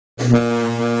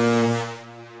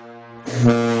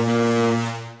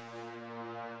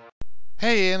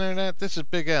Hey Internet, this is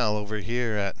Big Al over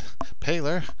here at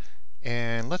Paler,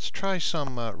 and let's try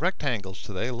some rectangles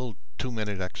today, a little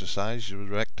 2-minute exercise with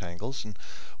rectangles. And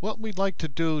what we'd like to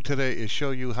do today is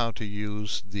show you how to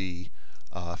use the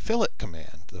fillet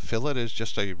command. The fillet is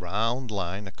just a round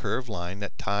line, a curved line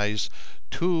that ties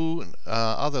two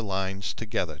other lines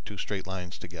together, two straight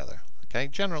lines together. Okay,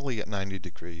 generally at 90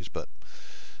 degrees, but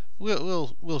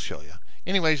we'll show you.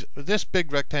 Anyways, this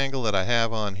big rectangle that I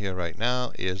have on here right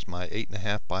now is my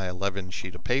 8.5 by 11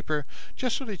 sheet of paper,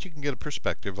 just so that you can get a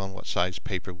perspective on what size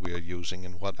paper we are using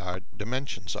and what our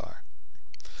dimensions are.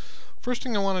 First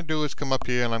thing I want to do is come up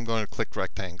here and I'm going to click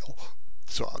rectangle.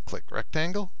 So I'll click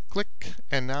rectangle, click,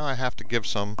 and now I have to give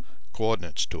some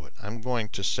coordinates to it. I'm going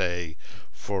to say,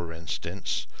 for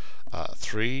instance,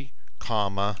 3,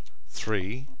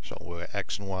 3, so where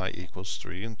x and y equals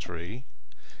 3 and 3,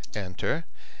 enter.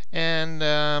 And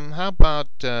how about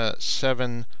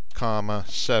 7,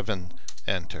 7,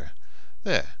 enter.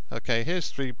 There. Okay, here's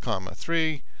 3,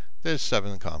 3. There's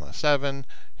 7, 7.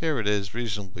 Here it is,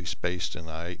 reasonably spaced in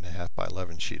our 8.5 by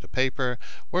 11 sheet of paper.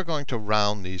 We're going to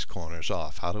round these corners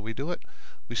off. How do we do it?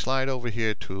 We slide over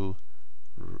here to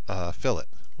fillet.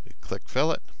 We click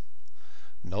fillet.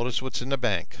 Notice what's in the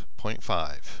bank,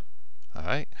 0.5. All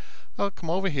right. Well, come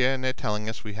over here, and they're telling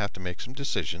us we have to make some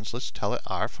decisions. Let's tell it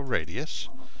R for radius.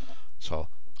 So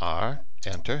R,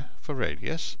 enter for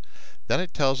radius. Then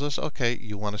it tells us, okay,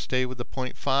 you want to stay with the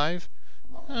 0.5?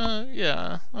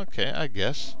 Yeah, okay, I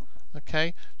guess.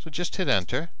 Okay, so just hit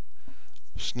enter.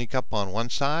 Sneak up on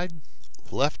one side,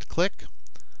 left click,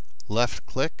 right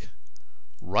click,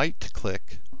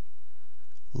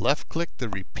 left click the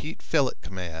repeat fillet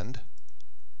command,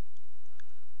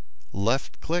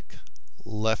 left click,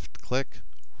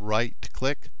 right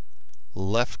click,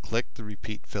 left click the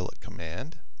repeat fillet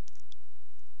command,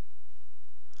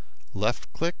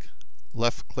 left click,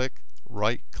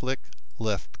 right click,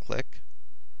 left click,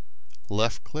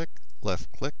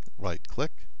 right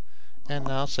click, and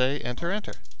now say enter,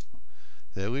 enter.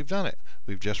 There, we've done it.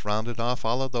 We've just rounded off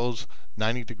all of those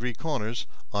 90-degree corners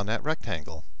on that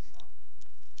rectangle.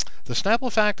 The Snapple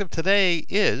fact of today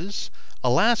is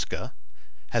Alaska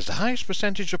has the highest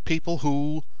percentage of people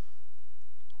who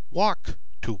walk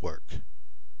to work.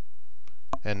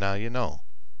 And now you know.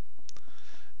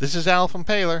 This is Al from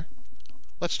Paler.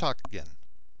 Let's talk again.